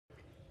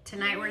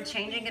Tonight we're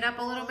changing it up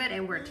a little bit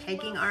and we're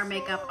taking our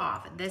makeup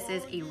off. This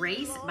is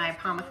Erase by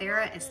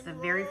Pomifera. It's the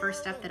very first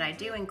step that I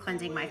do in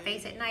cleansing my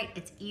face at night.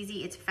 It's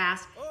easy, it's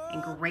fast,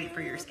 and great for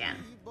your skin.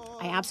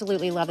 I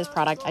absolutely love this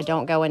product. I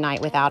don't go a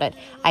night without it.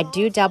 I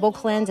do double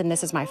cleanse, and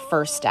this is my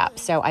first step.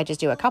 So I just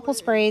do a couple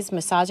sprays,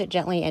 massage it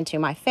gently into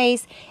my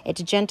face.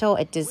 It's gentle,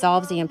 it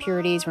dissolves the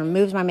impurities,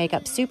 removes my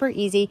makeup super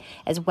easy,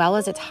 as well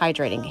as it's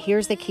hydrating.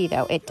 Here's the key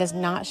though, it does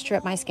not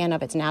strip my skin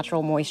of its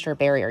natural moisture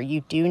barrier.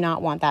 You do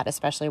not want that,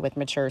 especially with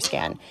mature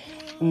skin.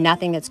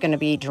 Nothing that's going to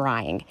be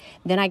drying.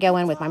 Then I go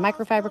in with my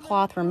microfiber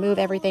cloth, remove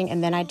everything,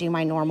 and then I do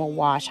my normal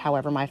wash.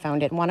 However, my phone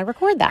didn't want to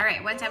record that. All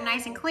right, once I'm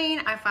nice and clean,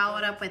 I follow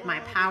it up with my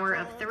Power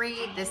of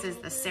 3. This is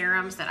the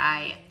serums that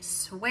I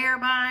swear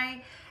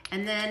by.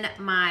 And then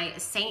my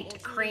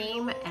Saint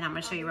Cream, and I'm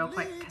gonna show you real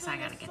quick because I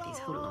gotta get these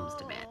hoodlums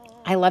to bed.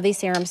 I love these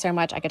serums so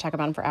much. I could talk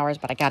about them for hours,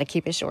 but I gotta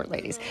keep it short,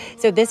 ladies.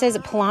 So this is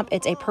Plump.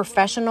 It's a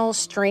professional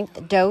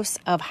strength dose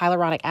of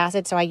hyaluronic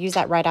acid. So I use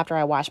that right after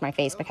I wash my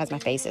face because my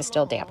face is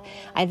still damp.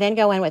 I then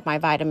go in with my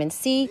vitamin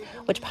C,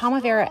 which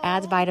Pomifera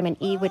adds vitamin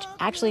E, which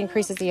actually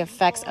increases the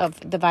effects of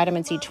the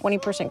vitamin C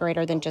 20%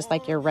 greater than just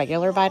like your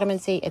regular vitamin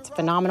C. It's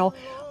phenomenal.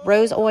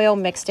 Rose oil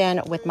mixed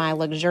in with my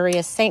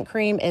luxurious Saint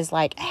Cream is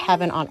like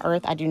heaven on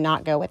earth. I do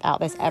not go without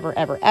this ever,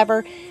 ever,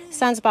 ever.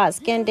 Sunspot,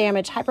 skin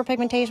damage,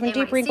 hyperpigmentation,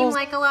 deep wrinkles. It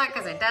might seem like a lot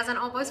because it doesn't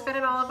almost fit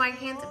in all of my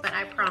hands, but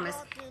I promise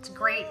it's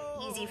great,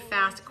 easy,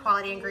 fast,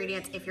 quality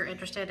ingredients. If you're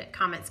interested,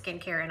 comment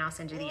skincare and I'll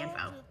send you the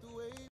info.